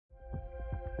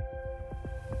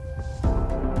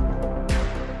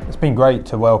been great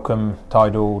to welcome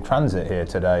Tidal Transit here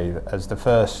today as the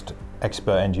first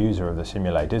expert end user of the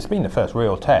simulator. It's been the first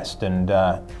real test, and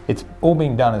it's all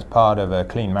been done as part of a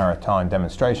clean maritime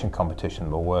demonstration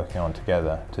competition we're working on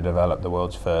together to develop the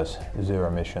world's first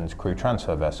zero-emissions crew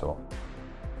transfer vessel.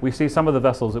 We see some of the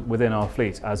vessels within our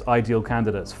fleet as ideal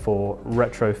candidates for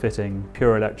retrofitting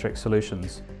pure electric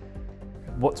solutions.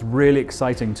 What's really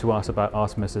exciting to us about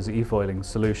Artemis's e-foiling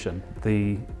solution,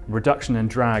 the reduction in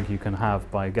drag you can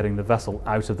have by getting the vessel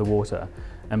out of the water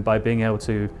and by being able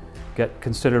to get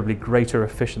considerably greater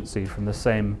efficiency from the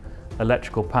same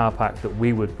electrical power pack that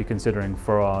we would be considering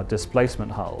for our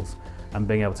displacement hulls, and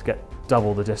being able to get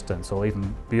double the distance or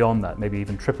even beyond that, maybe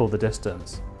even triple the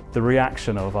distance. The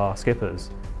reaction of our skippers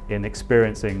in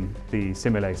experiencing the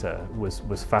simulator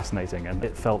was fascinating, and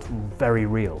it felt very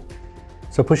real.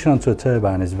 So pushing onto a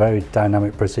turbine is a very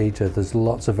dynamic procedure. There's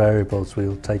lots of variables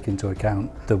we'll take into account.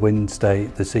 The wind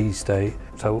state, the sea state.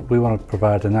 So we want to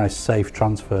provide a nice safe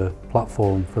transfer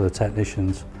platform for the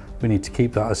technicians. We need to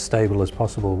keep that as stable as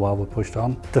possible while we're pushed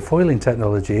on. The foiling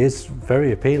technology is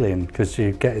very appealing because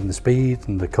you're getting the speed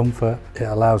and the comfort. It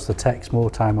allows the techs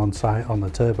more time on site on the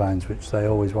turbines, which they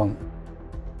always want.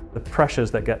 The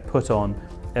pressures that get put on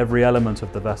every element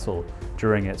of the vessel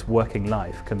during its working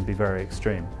life can be very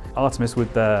extreme. Artemis,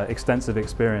 with their extensive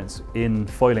experience in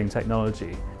foiling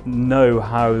technology, know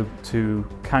how to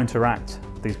counteract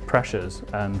these pressures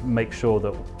and make sure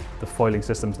that the foiling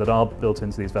systems that are built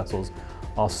into these vessels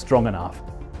are strong enough.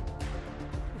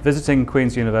 Visiting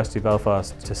Queen's University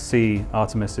Belfast to see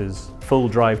Artemis's full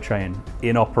drivetrain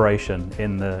in operation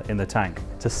in the tank,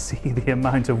 to see the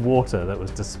amount of water that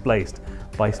was displaced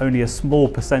by only a small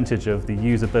percentage of the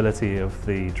usability of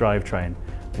the drivetrain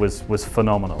was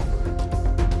phenomenal.